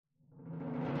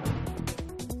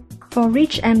For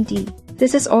REACH-MD,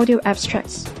 this is Audio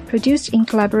Abstracts, produced in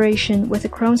collaboration with the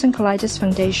Crohn's and Colitis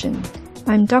Foundation.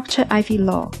 I'm Dr. Ivy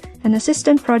Law, an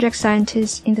assistant project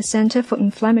scientist in the Center for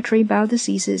Inflammatory Bowel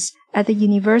Diseases at the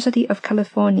University of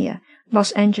California,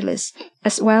 Los Angeles,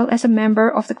 as well as a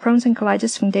member of the Crohn's and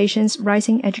Colitis Foundation's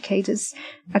Rising Educators,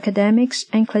 Academics,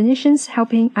 and Clinicians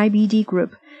Helping IBD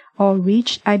Group, or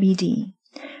REACH-IBD.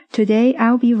 Today,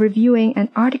 I'll be reviewing an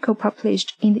article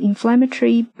published in the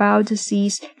Inflammatory Bowel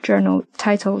Disease Journal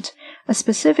titled, A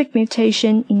Specific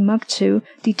Mutation in MUC2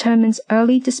 Determines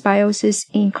Early Dysbiosis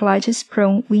in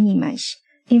Colitis-Prone weaning mice.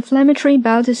 Inflammatory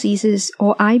bowel diseases,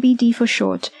 or IBD for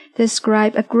short,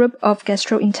 describe a group of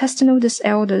gastrointestinal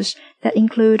disorders that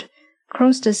include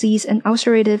Crohn's disease and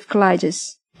ulcerative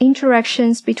colitis.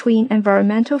 Interactions between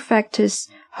environmental factors,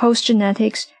 host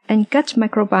genetics, and gut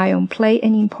microbiome play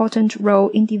an important role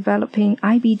in developing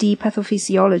IBD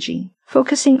pathophysiology.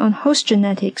 Focusing on host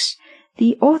genetics,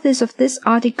 the authors of this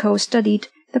article studied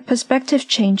the prospective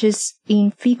changes in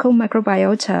fecal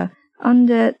microbiota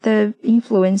under the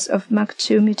influence of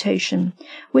MUC2 mutation,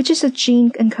 which is a gene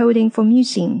encoding for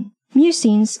mucin.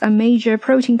 Mucins are major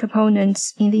protein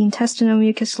components in the intestinal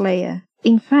mucus layer.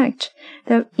 In fact,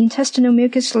 the intestinal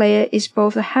mucus layer is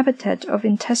both a habitat of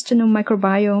intestinal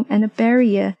microbiome and a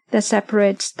barrier that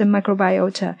separates the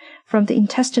microbiota from the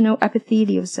intestinal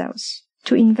epithelial cells.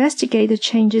 To investigate the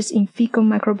changes in fecal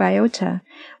microbiota,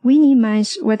 weaning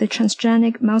mice were the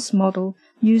transgenic mouse model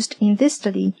used in this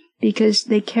study because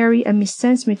they carry a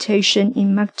missense mutation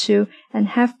in MUC2 and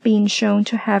have been shown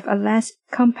to have a less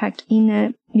compact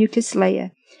inner mucus layer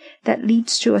that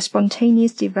leads to a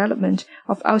spontaneous development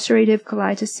of ulcerative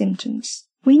colitis symptoms.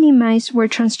 Weaning mice were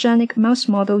transgenic mouse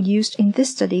model used in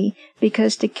this study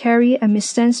because they carry a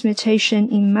missense mutation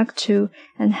in MUC2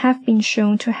 and have been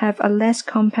shown to have a less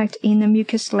compact inner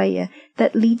mucus layer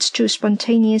that leads to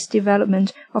spontaneous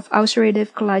development of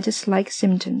ulcerative colitis-like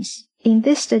symptoms. In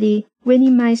this study,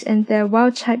 weaning mice and their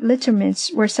wild-type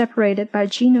littermates were separated by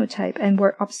genotype and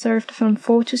were observed from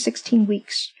 4 to 16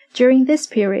 weeks. During this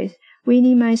period,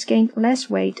 weaning mice gained less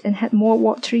weight and had more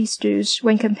watery stools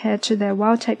when compared to their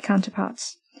wild-type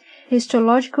counterparts.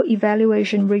 Histological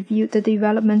evaluation reviewed the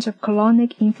development of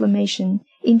colonic inflammation,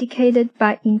 indicated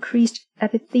by increased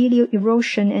epithelial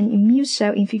erosion and immune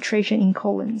cell infiltration in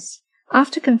colons.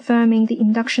 After confirming the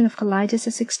induction of colitis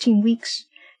at 16 weeks,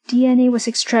 DNA was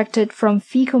extracted from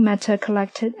fecal matter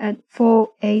collected at 4,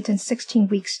 8, and 16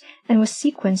 weeks and was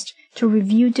sequenced to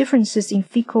review differences in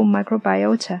fecal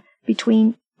microbiota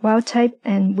between wild-type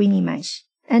and weaning mice.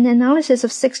 An analysis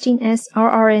of 16S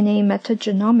rRNA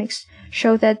metagenomics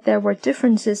showed that there were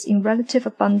differences in relative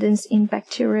abundance in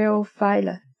bacterial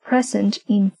phyla present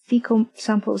in fecal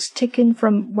samples taken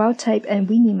from wild-type and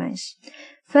weaning mice.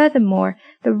 Furthermore,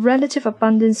 the relative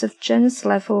abundance of genus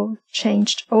level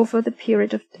changed over the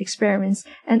period of experiments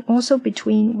and also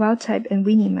between wild-type and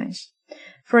weaning mice.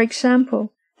 For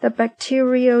example, the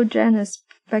bacterial genus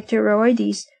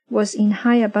Bacteroides was in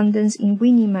high abundance in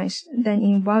weaning mice than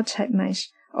in wild-type mice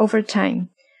over time,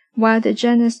 while the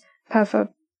genus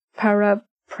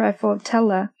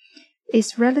Paraprevotella,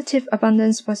 its relative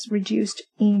abundance was reduced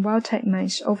in wild-type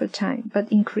mice over time,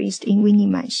 but increased in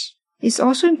weaning mice. It's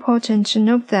also important to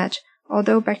note that,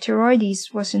 although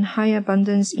Bacteroides was in high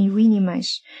abundance in weaning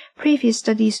mice, previous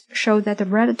studies showed that the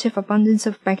relative abundance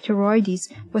of Bacteroides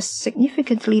was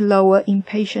significantly lower in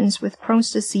patients with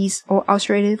Crohn's disease or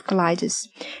ulcerative colitis,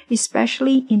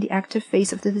 especially in the active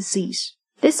phase of the disease.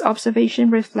 This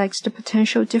observation reflects the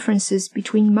potential differences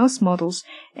between mouse models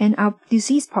and our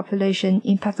disease population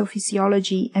in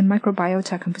pathophysiology and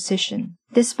microbiota composition.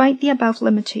 Despite the above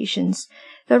limitations,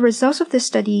 the results of this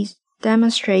study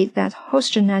demonstrate that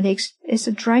host genetics is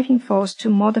a driving force to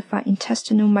modify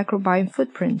intestinal microbiome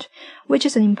footprint, which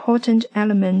is an important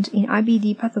element in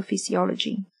IBD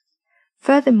pathophysiology.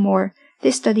 Furthermore,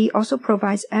 this study also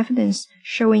provides evidence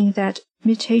showing that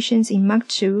mutations in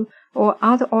MUC2 or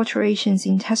other alterations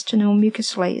in intestinal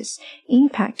mucus layers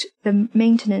impact the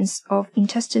maintenance of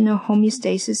intestinal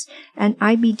homeostasis and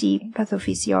IBD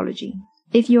pathophysiology.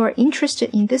 If you are interested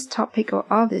in this topic or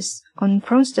others on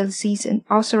Crohn's disease and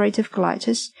ulcerative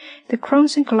colitis, the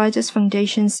Crohn's and Colitis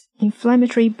Foundation's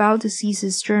Inflammatory Bowel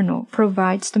Diseases Journal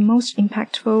provides the most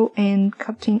impactful and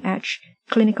cutting-edge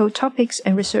clinical topics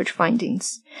and research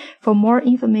findings. For more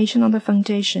information on the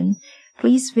foundation,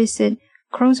 please visit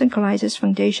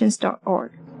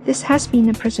crohnsandcolitisfoundations.org. This has been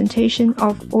a presentation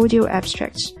of Audio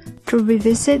Abstracts. To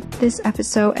revisit this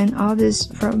episode and others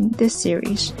from this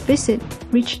series, visit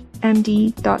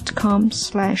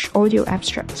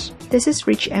reachmd.com/audioabstracts. This is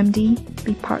REACH-MD.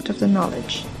 Be part of the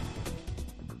knowledge.